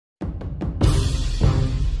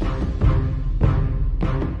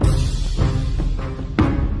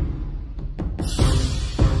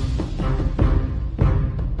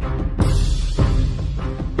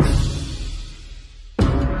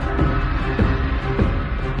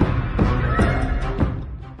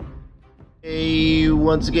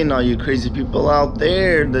once again, all you crazy people out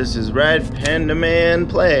there. This is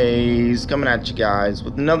RedPandaManPlayz coming at you guys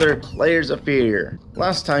with another Layers of Fear.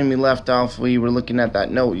 Last time we left off, we were looking at that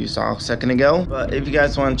note you saw a second ago. But if you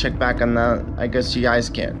guys want to check back on that, I guess you guys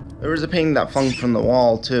can. There was a painting that flung from the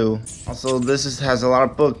wall too. Also, has a lot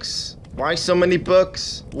of books. Why so many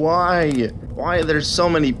books? Why? Why there's so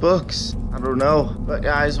many books? I don't know. But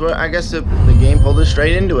guys, I guess the game pulled us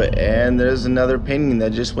straight into it. And there's another painting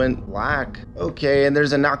that just went black. Okay, and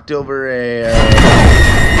there's a knocked over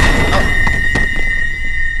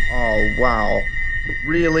Oh, wow.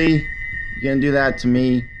 Really? You're gonna do that to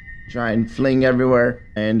me? Try and fling everywhere.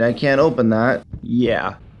 And I can't open that.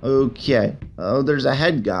 Yeah. Okay. Oh, there's a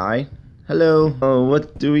head guy. Hello. Oh,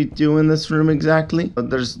 what do we do in this room exactly? But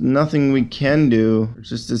there's nothing we can do. It's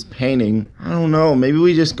just this painting. I don't know. Maybe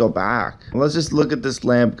we just go back. Let's just look at this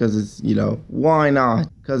lamp because it's, why not?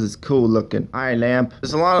 Because it's cool looking. Eye lamp.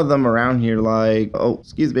 There's a lot of them around here like,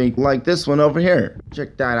 like this one over here.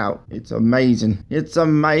 Check that out. It's amazing. It's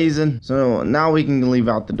amazing. So now we can leave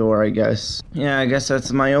out the door, I guess. Yeah, I guess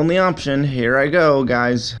that's my only option. Here I go,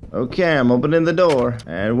 guys. Okay, I'm opening the door.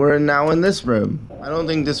 And we're now in this room. I don't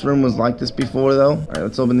think this room was like this before, though. All right,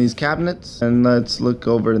 let's open these cabinets. And let's look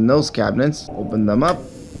over in those cabinets. Open them up.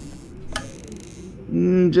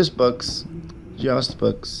 Just books. Just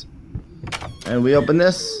books. And we open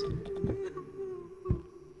this.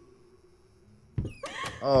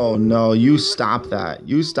 Oh no, you stop that.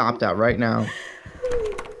 You stop that right now.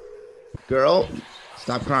 Girl,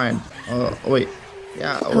 stop crying. Oh, wait.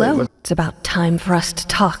 Yeah. Hello. Wait, it's about time for us to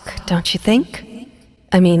talk, don't you think?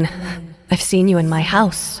 I mean, I've seen you in my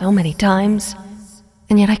house so many times,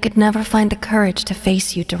 and yet I could never find the courage to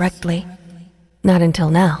face you directly. Not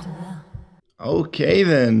until now. Okay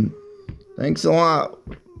then. Thanks a lot.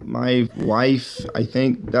 My wife, I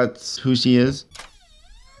think that's who she is.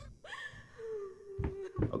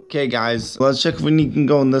 Okay guys, let's check if we can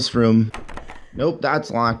go in this room. Nope, that's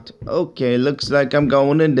locked. Okay, looks like I'm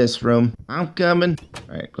going in this room. I'm coming.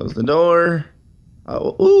 Alright, close the door.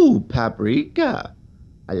 Oh, ooh, paprika.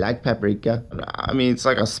 I like paprika. I mean, it's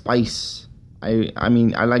like a spice. I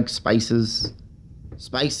mean, I like spices.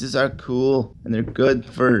 Spices are cool, and they're good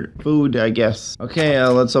for food, I guess. Okay,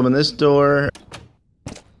 let's open this door.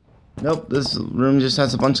 Nope, this room just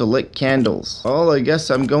has a bunch of lit candles. Oh, I guess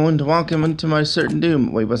I'm going to walk him into my certain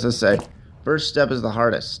doom. Wait, what's this say? First step is the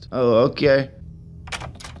hardest. Oh, okay.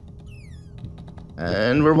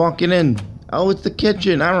 And we're walking in. Oh, it's the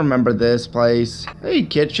kitchen. I remember this place. Hey,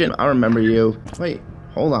 kitchen. I remember you. Wait,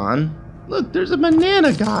 hold on. Look, there's a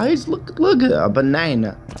banana, guys. Look, a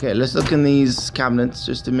banana. Okay, let's look in these cabinets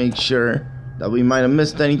just to make sure that we might have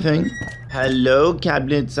missed anything. Hello,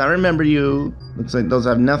 cabinets. I remember you. Looks like those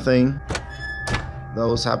have nothing.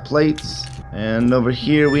 Those have plates. And over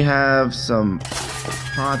here we have some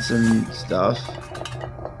pots and stuff.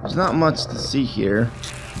 There's not much to see here.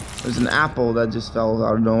 There's an apple that just fell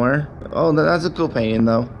out of nowhere. Oh, that's a cool painting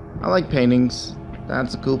though. I like paintings.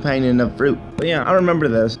 That's a cool painting of fruit. But yeah, I remember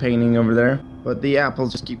this painting over there. But the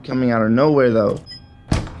apples just keep coming out of nowhere though.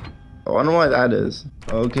 I wonder why that is.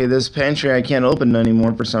 Okay, this pantry I can't open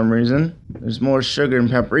anymore for some reason. There's more sugar and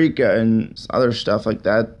paprika and other stuff like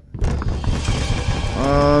that.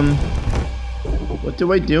 What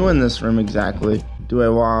do I do in this room exactly? Do I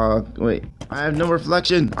walk? Wait, I have no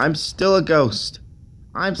reflection. I'm still a ghost.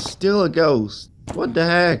 I'm still a ghost. What the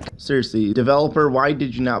heck? Seriously, developer, why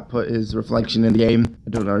did you not put his reflection in the game? I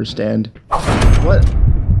don't understand. What?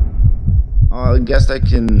 Oh, I guess I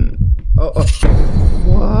can... Oh.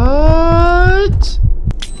 What?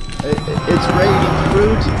 It's raining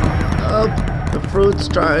fruit. Oh, the fruit's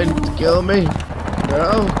trying to kill me.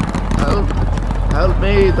 No, help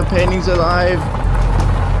me. The painting's alive.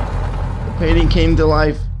 The painting came to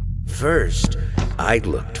life. First, I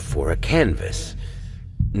looked for a canvas.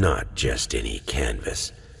 Not just any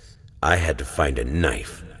canvas. I had to find a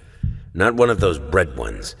knife. Not one of those bread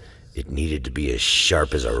ones. It needed to be as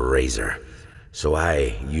sharp as a razor. So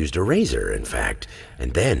I used a razor, in fact,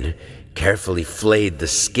 and then carefully flayed the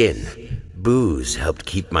skin. Booze helped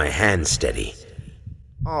keep my hand steady.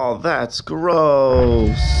 Oh, that's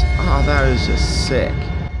gross. Oh, that is just sick.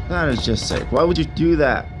 That is just sick. Why would you do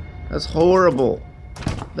that? That's horrible.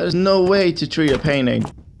 There's no way to treat a painting.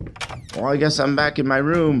 Well, I guess I'm back in my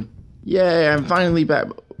room. Yay, I'm finally back.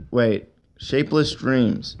 Wait, shapeless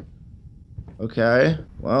dreams. Okay,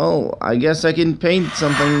 well, I guess I can paint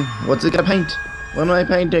something. What's it gonna paint? What am I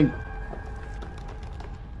painting?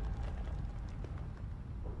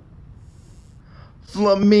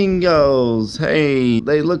 Flamingos! Hey,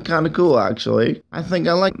 they look kind of cool, actually. I think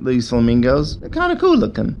I like these flamingos. They're kind of cool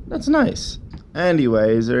looking. That's nice.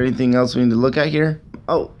 Anyway, is there anything else we need to look at here?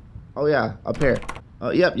 Oh yeah, up here.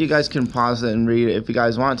 Yep, you guys can pause it and read it if you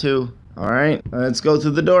guys want to. Alright, let's go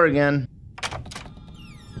through the door again.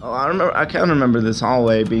 Oh, I can't remember this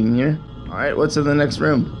hallway being here. Alright, what's in the next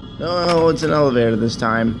room? No, it's an elevator this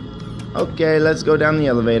time. Okay, let's go down the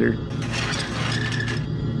elevator.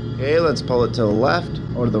 Okay, let's pull it to the left,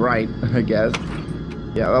 or the right, I guess.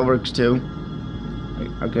 Yeah, that works too.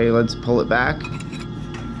 Okay, let's pull it back.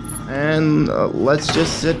 And let's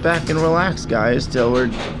just sit back and relax, guys, till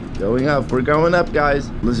we're going up. We're going up, guys.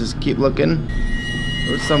 Let's just keep looking.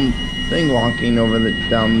 There's some thing walking over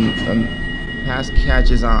down past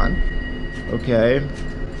catches on. Okay.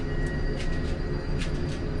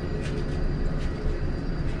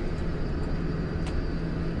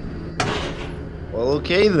 Well,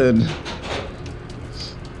 okay then.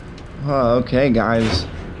 Okay, guys.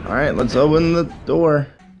 Alright, let's open the door.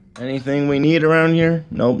 Anything we need around here?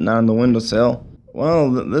 Nope, not on the windowsill.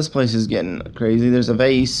 Well, this place is getting crazy. There's a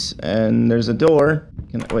vase, and there's a door.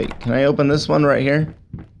 Can I open this one right here?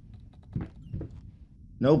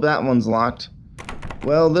 Nope, that one's locked.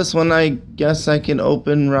 Well, this one I guess I can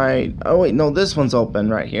open right... Oh wait, no, this one's open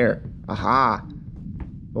right here. Aha!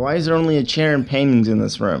 Why is there only a chair and paintings in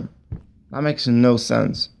this room? That makes no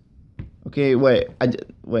sense. Okay, wait,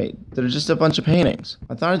 there's just a bunch of paintings.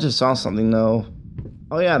 I thought I just saw something though.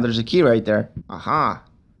 Oh yeah, there's a key right there. Aha!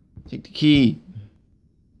 Take the key.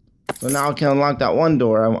 So now I can unlock that one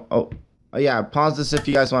door. Oh yeah, pause this if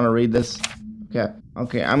you guys want to read this.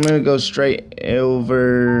 Okay, I'm gonna go straight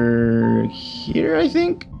over here, I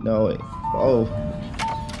think? No, wait. Oh.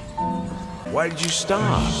 Why did you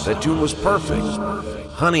stop? That tune was perfect.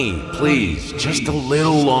 Honey, please, just a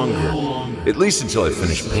little longer. At least until I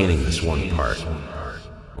finish painting this one part.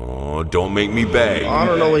 Oh, don't make me beg. I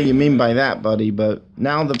don't know what you mean by that, buddy, but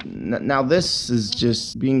now this is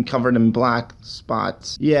just being covered in black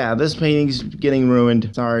spots. Yeah, this painting's getting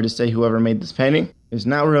ruined. Sorry to say, whoever made this painting is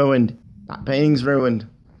now ruined. That painting's ruined.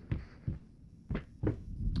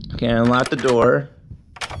 Okay, unlock the door.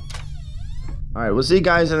 Alright, we'll see you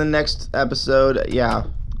guys in the next episode. Yeah.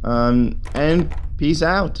 And peace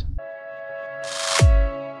out.